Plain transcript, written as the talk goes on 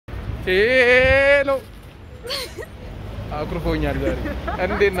ሄሎ አኩርፎኛል ዛሬ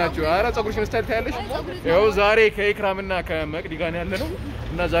እንዴት ናችሁ? አረ ፀጉርሽን ስታይል ታያለሽ? ያው ዛሬ ከኢክራምና ከመቅዲ ጋር ያለነው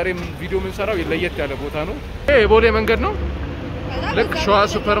እና ዛሬም ቪዲዮ ምን ሰራው ለየት ያለ ቦታ ነው። ይሄ ቦሌ መንገድ ነው። ልክ ሸዋ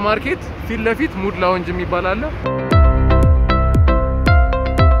ሱፐርማርኬት ፊት ለፊት ሙድ ላውንጅ የሚባል አለ።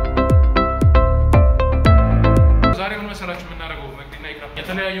 ዛሬ ምን መሰራችሁ የምናደርገው መቅዲና ኢክራም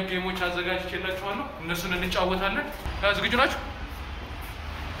የተለያዩ ጌሞች አዘጋጅቼላችኋለሁ። እነሱን እንጫወታለን። ዝግጁ ናችሁ?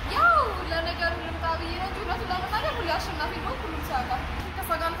 ያው ለነገሩ ልምጣብዬ ነው ጁራቱ ለማናገር ሁሉ አሸናፊ ነው ሁሉ ሳቃ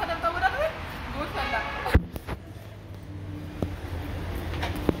ከሰጋን ተደምጣ ወዳደረ ጎል ፈላ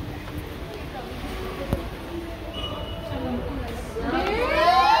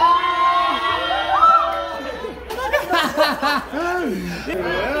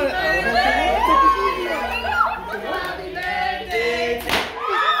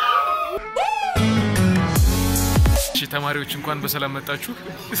ተማሪዎች እንኳን በሰላም መጣችሁ።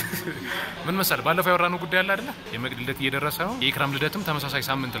 ምን መሰል ባለፈው ያወራነው ጉዳይ አለ አይደል? የመቅዲ ልደት እየደረሰ ነው። የኢክራም ልደትም ተመሳሳይ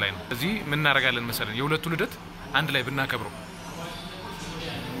ሳምንት ላይ ነው። እዚህ ምን እናደርጋለን መሰለን? የሁለቱ ልደት አንድ ላይ ብናከብረው።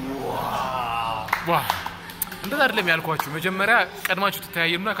 ዋው እንደዛ አይደለም ያልኳችሁ። መጀመሪያ ቀድማችሁ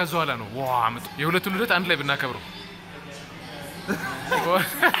ተተያዩና ከዛ በኋላ ነው የሁለቱ ልደት አንድ ላይ ብናከብረው።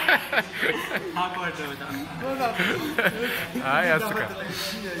 አይ አስካ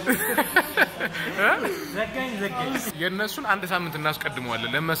የነሱን አንድ ሳምንት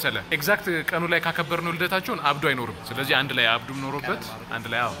እናስቀድመዋለን። ለምሳሌ ኤግዛክት ቀኑ ላይ ካከበርነው ልደታቸውን አብዱ አይኖርም። ስለዚህ አንድ ላይ አብዱም ኖሮበት አንድ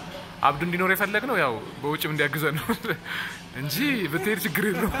ላይ አብዱ እንዲኖር የፈለግነው ያው በውጭም እንዲያግዘን ነው እንጂ ብትሄድ ችግር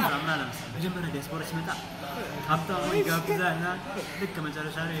የለውም። መጀመሪያ ዲያስፖራ ሲመጣ ሀብታሙ ይጋብዛልና ልክ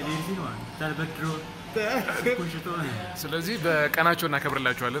መጨረሻ ላይ ሌሊት ነው ተበድሮ ኮንሽቶ። ስለዚህ በቀናቸው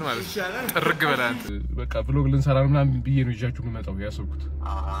እናከብርላችኋለን ማለት ነው። ጥርግ በላንት በቃ ብሎግ ልንሰራ ምናምን ብዬ ነው ይዣችሁ የምመጣው ያሰብኩት።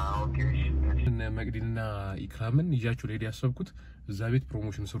 ኦኬ እነ መቅዲና ኢክራምን ይዣችሁ ለሄድ ያሰብኩት እዛ ቤት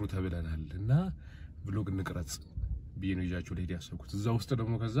ፕሮሞሽን ስሩ ተብለናል እና ብሎግ እንቅረጽ ብዬ ነው ይዣችሁ ለሄድ ያሰብኩት። እዛ ውስጥ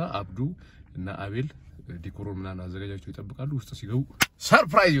ደግሞ ከዛ አብዱ እና አቤል ዲኮሩን ምናምን አዘጋጃቸው ይጠብቃሉ። ውስጥ ሲገቡ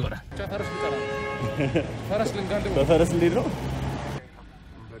ሰርፕራይዝ ይሆናል። ፈረስ ልንጋልብ በፈረስ እንዴት ነው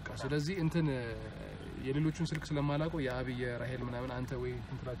በቃ። ስለዚህ እንትን የሌሎቹን ስልክ ስለማላውቀው የአብይ ራሄል ምናምን አንተ ወይ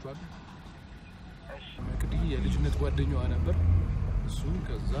እንትላችኋል። መቅዲ የልጅነት ጓደኛዋ ነበር። እሱ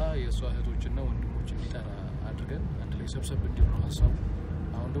ከዛ የሷ እህቶችና ወንድሞች እንዲጠራ አድርገን አንድ ላይ ሰብሰብ እንዲሉ ነው ሀሳቡ።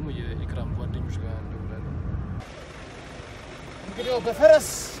 አሁን ደግሞ የኢክራም ጓደኞች ጋር እንደውላለን። እንግዲህ በፈረስ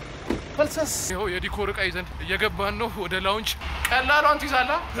ፈልሰስ ይኸው የዲኮር ዕቃ ይዘን እየገባን ነው ወደ ላውንጅ። ቀላሏን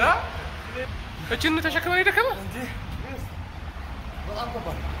ትይዛላ እቺን ተሸክመን ይደከማ እንዴ? በጣም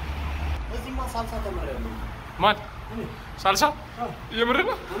ከባድ እዚህማ ሳልሳ ተመረያለሁ። ማን ሳልሳ የምር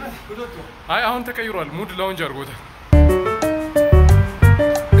ነው? አይ አሁን ተቀይሯል። ሙድ ላውንጅ አድርጎታል።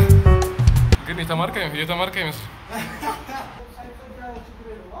 ግን የተማርከ ይመስል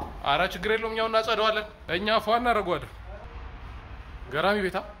አራ ችግር የለውም። እኛው እናጸደዋለን። እኛ ፏ እናደርገዋለን። ገራሚ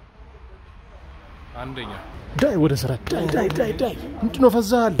ቤታ አንደኛ ዳይ ወደ ስራ ዳይ ምንድነው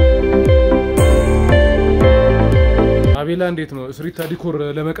ፈዛል? አቤላ እንዴት ነው? እስሪታ ዲኮር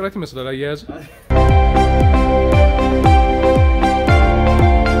ለመቅረት ይመስላል አያያዝ።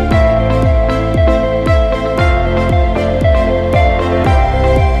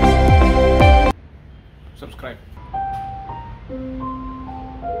 ሰብስክራይብ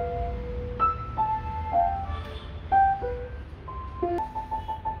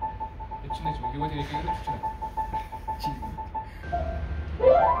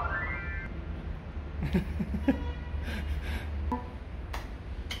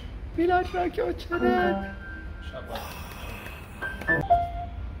ቢላሽ ራቂዎች ነን።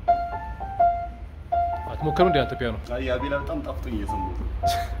 አትሞክሩ እንዴ አንተ ፒያኖ? አይ አቤላ በጣም ጣፍጦኝ እየሰማሁት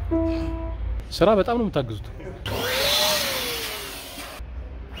ስራ በጣም ነው የምታግዙት።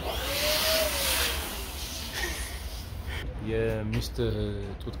 የሚስት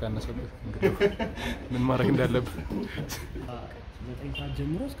ጡት ካነሰብህ እንግዲህ ምን ማድረግ እንዳለብህ 9 ሰዓት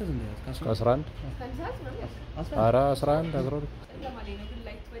ጀምሮ እስከ 11 አራ 11 12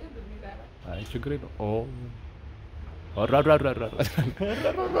 አይ ችግር የለውም።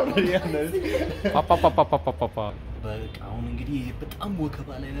 በቃ አሁን እንግዲህ በጣም ወከባ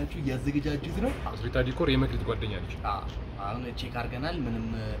ላይ ናችሁ። እያዘገጃጁት ነው። አስሪታ ዲኮር የመቅዲት ጓደኛ ነች። አሁን ቼክ አድርገናል። ምንም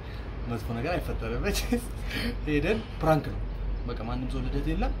መጥፎ ነገር አይፈጠረም። ሄደን ፕራንክ ነው በቃ። ማንም ሰው ልደት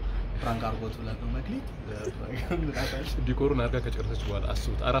የለም። ፕራንክ አርጎት ብላ ነው መቅዲት ዲኮሩን አርጋ ከጨረሰች በኋላ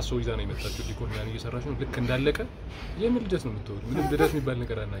አስቡት። አራት ሰው ይዛ ነው የመጣችው። ዲኮር ያን እየሰራች ነው። ልክ እንዳለቀ የምን ልደት ነው የምትወር? ምንም ልደት የሚባል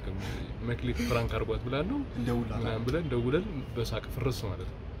ነገር አናውቅም። መቅዲት ፕራንክ አርጓት ብላ ነው ምናምን ብለን ደውለን በሳቅ ፍርስ ማለት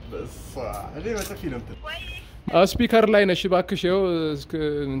ነው። በሳ እኔ በሰፊ ነው ስፒከር ላይ ነሽ እባክሽ። ይኸው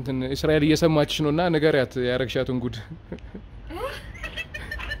እንትን እስራኤል እየሰማችሽ ነውና ንገሪያት ያረግሻቱን ጉድ።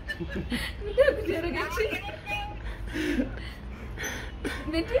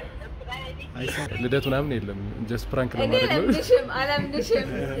 ልደት ምናምን የለም ጀስት ፕራንክ ነው ማለት ነው አላምንሽም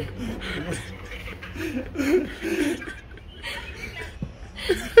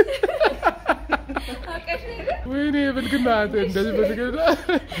ወይኔ ብልግና እንደዚህ ብልግና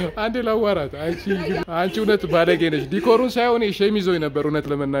አንዴ ላዋራት አንቺ እውነት ባለጌ ነሽ ዲኮሩን ሳይሆን ሸሚዞኝ ነበር እውነት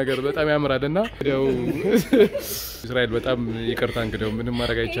ለመናገር በጣም ያምራልና ያው እስራኤል በጣም ይቅርታ እንግዲያው ምንም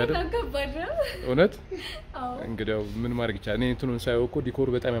ማድረግ አይቻልም እውነት እንግዲያው ምን ማድረግ ይቻላል እኔ እንትኑን ሳይሆን እኮ ዲኮሩ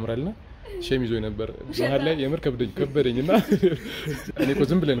በጣም ያምራልና ሸሚዞኝ ነበር መሀል ላይ የምር ከበደኝና እኔ እኮ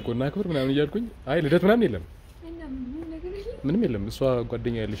ዝም ብለን እኮ እናክብር ምናምን እያልኩኝ አይ ልደት ምናምን የለም ምንም የለም እሷ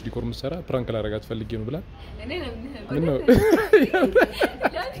ጓደኛዬ ያለች ዲኮር ምሰራ ፕራንክ ላደርጋት ፈልጌ ነው ብላ ምን ነው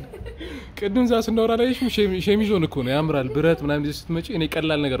ቅድም ዛ ስናወራ ላይ ሸሚዞን እኮ ነው ያምራል ብረት ምናምን እንደዚህ ስትመጪ እኔ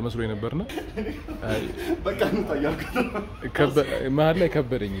ቀላል ነገር መስሎኝ ነበርና አይ በቃ ነው ታያልኩት መሀል ላይ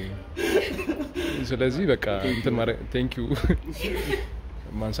ከበደኝ ስለዚህ በቃ እንትን ማረ ቴንክ ዩ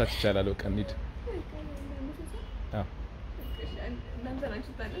ማንሳት ይቻላል በቃ እንሂድ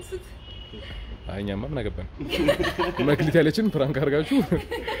አይኛማ ምን አገባን መክሊት ያለችን ፕራንክ አድርጋችሁ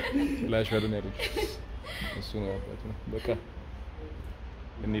ላሽ ወደን ያለች እሱ ነው አባቱ ነው በቃ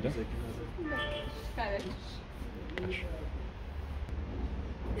እንሂዳ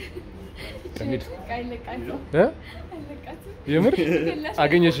እንሂድ የምር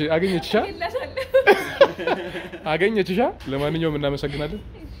አገኘችሻ ለማንኛውም እናመሰግናለን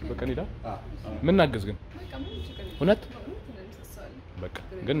በቃ እንሂዳ ምን እናገዝ ግን እውነት በቃ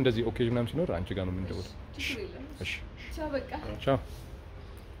ግን እንደዚህ ኦኬዥን ምናምን ሲኖር አንቺ ጋር ነው የምንደውለው እሺ ቻው በቃ ቻው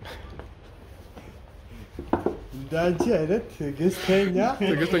ዳንቺ አይነት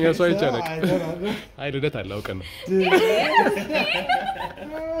ትዕግስተኛ ሰው አይቻለቅ አይ ልደት አለ አውቀን ነው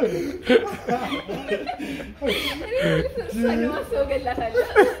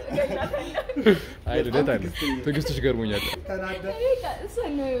አይ ልደት አለ ትዕግስትሽ ገርሞኛል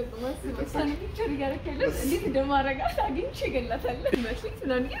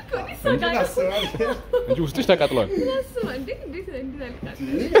እንጂ ውስጥሽ ተቃጥሏል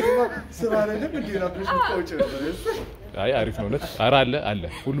አይ አሪፍ ነው ለት አለ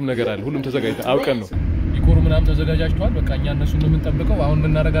ሁሉም ነገር አለ ሁሉም ተዘጋጅቷል አውቀን ነው ዲኮሩ ምናምን ተዘጋጅቷል በቃ እኛ እነሱ ነው የምንጠብቀው አሁን ምን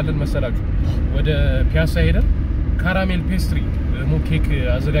እናደርጋለን መሰላችሁ ወደ ፒያሳ ሄደን ካራሜል ፔስትሪ ደግሞ ኬክ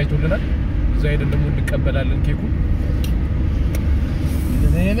አዘጋጅቶልናል እዛ ሄደን ደግሞ እንቀበላለን ኬኩ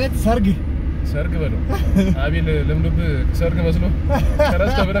ለኔት ሰርግ በለው አቤል ለምንድብ ሰርግ መስሎ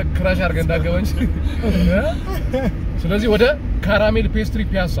ከራስ ተበላ ክራሽ አርገ እንዳገባኝ ስለዚህ ወደ ካራሜል ፔስትሪ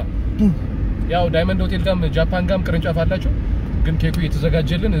ፒያሳ ያው ዳይመንድ ሆቴል ጋም ጃፓን ጋም ቅርንጫፍ አላቸው ግን ኬኩ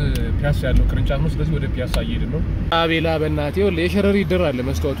እየተዘጋጀልን ፒያሳ ያለው ቅርንጫፍ ነው ስለዚህ ወደ ፒያሳ እየሄድን ነው አቤላ በእናቴ ወለ የሸረሪ ድር አለ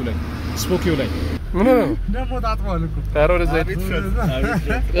መስታወቱ ላይ ስፖኪው ላይ ምን ነው ደሞ ታጥቷል እኮ ታሮ ለዘይ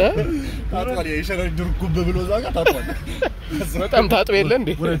ታጥቷል የሸረሪ ድር ጉብ ብሎ ዛጋ ታጥቷል በጣም ታጥው የለ እንዴ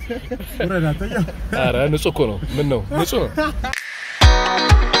ወረዳተኛ አረ ንጹህ እኮ ነው ምን ነው ንጹህ ነው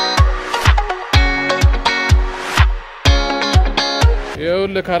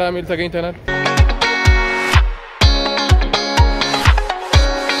ይኸውልህ ካራሜል ተገኝተናል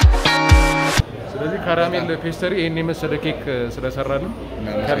ስለዚህ ካራሜል ፔስተሪ ይሄን የመሰለ ኬክ ስለሰራልን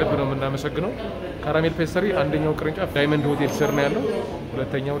ከልብ ነው የምናመሰግነው ካራሜል ፔስተሪ አንደኛው ቅርንጫፍ ዳይመንድ ሆቴል ስር ነው ያለው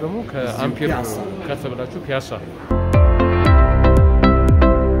ሁለተኛው ደግሞ ከአምፒር ከፍ ብላችሁ ፒያሳ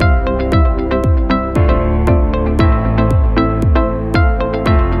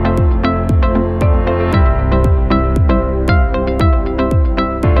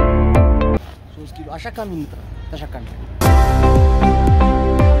አሻካሚ ተሻካሚ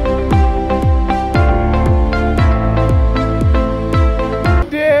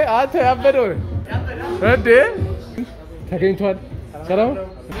አንተ ያበደው እንዴ ተገኝቷል ሰላም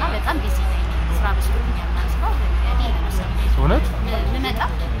በጣም ቢዚ ስራ በስኩልኛል ማስባው እውነት ልመጣ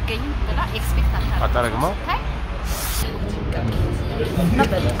ገኝ ብላ ኤክስፔክት አታረግማ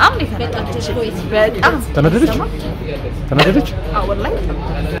በጣም በጣም ተናደደች አዎ ወላሂ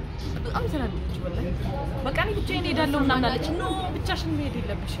በጣም ተናደደች ወላሂ በቃ እኔ ብቻዬን ሄዳለሁ ምናምን አለች ኖ ብቻሽን መሄድ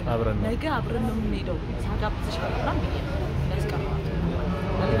የለብሽም ነገ አብረን ነው የምንሄደው ሳጋብዝሽ በጣም ያስቀረዋል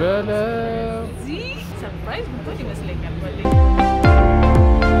በለ እዚህ ሰርፕራይዝ ብትሆን ይመስለኛል ወላሂ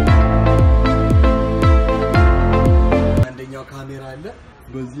አንደኛው ካሜራ አለ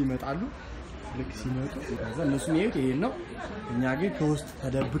በዚህ ይመጣሉ ልክ ሲመጡ ከዛ እነሱ የሚያዩት ይሄን ነው እኛ ግን ከውስጥ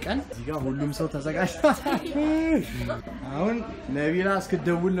ተደብቀን እዚህ ጋር ሁሉም ሰው ተዘጋጅቷል አሁን ነቢላ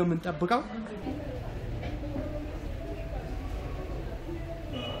እስክትደውል ነው የምንጠብቀው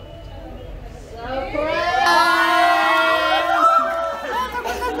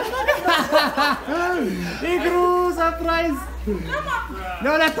ሰርፕራይዝ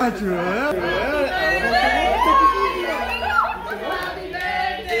ለሁለታችሁ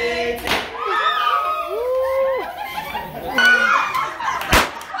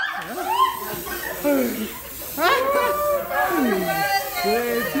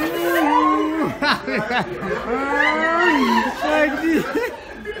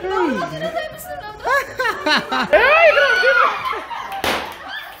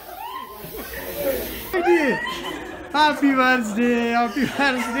Happy birthday, happy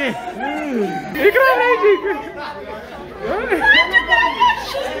birthday. Ikram magic.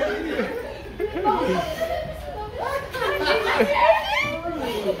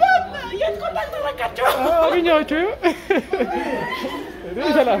 Avinyaችሁ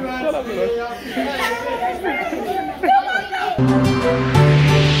ሰላም ሰላም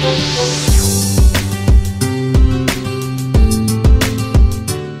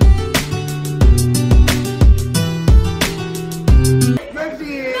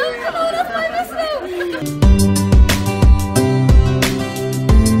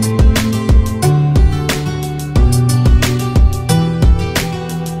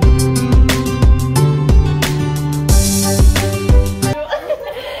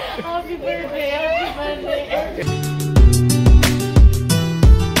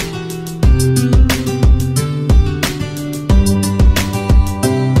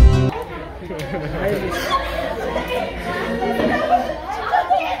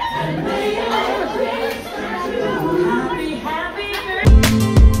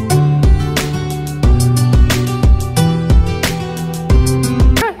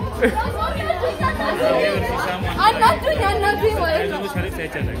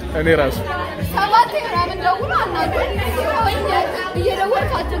እኔ ራሱ ሰባት ምናምን ደውሎ አናግሮኝ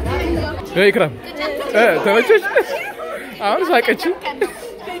እየደወልክ አትልኝ ኢክራም ተመቸሽ አሁን ሳቀች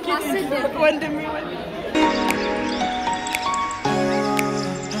ወንድሜ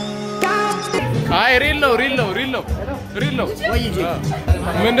አይ ሪል ነው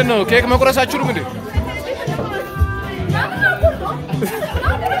ምንድነው ኬክ መቁረሳችሁ እንዴ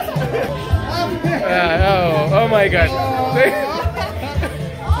oh my god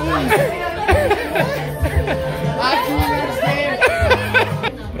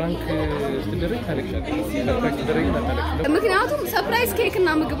ፍራንክ ምክንያቱም ሰርፕራይዝ ኬክ እና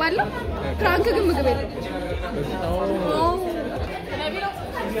ምግብ አለ ፍራንክ ግን ምግብ የለም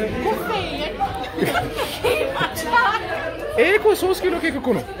እኮ 3 ኪሎ ኬክ እኮ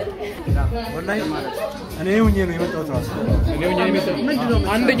ነው ወላሂ ማለት እኔ ሆኜ ነው የመጣሁት ራሱ እኔ ሆኜ ነው የመጣሁት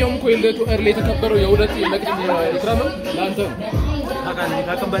አንደኛውም እኮ የለቱ እርሊ የተከበረው የሁለት የመቅድም ኢክራም ነው ለአንተ ነው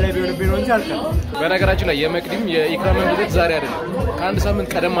ካቀም በላይ ቢሆንብኝ ነው እንጂ አልቀርም በነገራችን ላይ የመቅድም የኢክራም ልደት ዛሬ አይደለም ከአንድ ሳምንት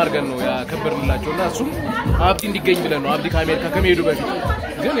ቀደም አድርገን ነው ያከበርንላቸውና እሱም አብዲ እንዲገኝ ብለን ነው አብዲ ከአሜሪካ ከመሄዱ በፊት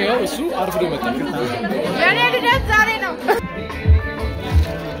ግን ያው እሱ አርፍዶ መጣ የኔ ልደት ዛሬ ነው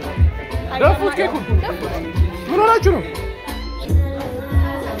ደፉት ኬኩ ምን ሆናችሁ ነው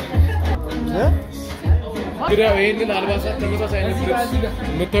እንግዲህ ይሄንን አልባሳት ተመሳሳይ አይነት ልብስ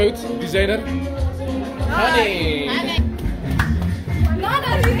የምታዩት ዲዛይነር አኔ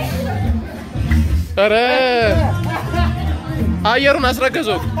ኧረ አየሩን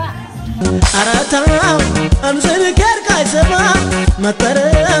አስረገዘው አራታው አምዘን ከርካይ ሰማ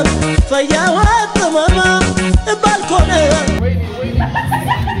መጠረም ፈያወጥ ማማ ባልኮነ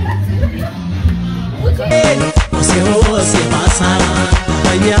ወሴ ማሳ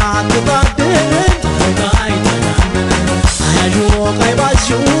ፈያት ባድን ጋይ ተናመነ አያጆ ጋይ ባጁ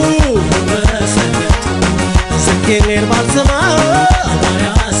በሰለት ስኬር ባልሰማ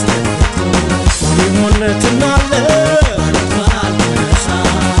አባያስ ሆነትናለ ባልነሳ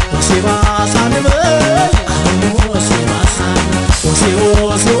ወሴባሳ ንበል ወሴባሳ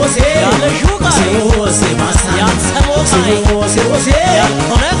ወሴ ያለሹጋ ወሴባሳ ያልሰሞጋ ወሴ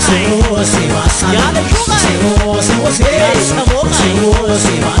ያልሆነ ወሴባሳ ያለሹጋ ወሴ ያልሰሞጋ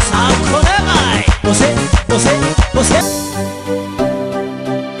ወሴባሳ አኮ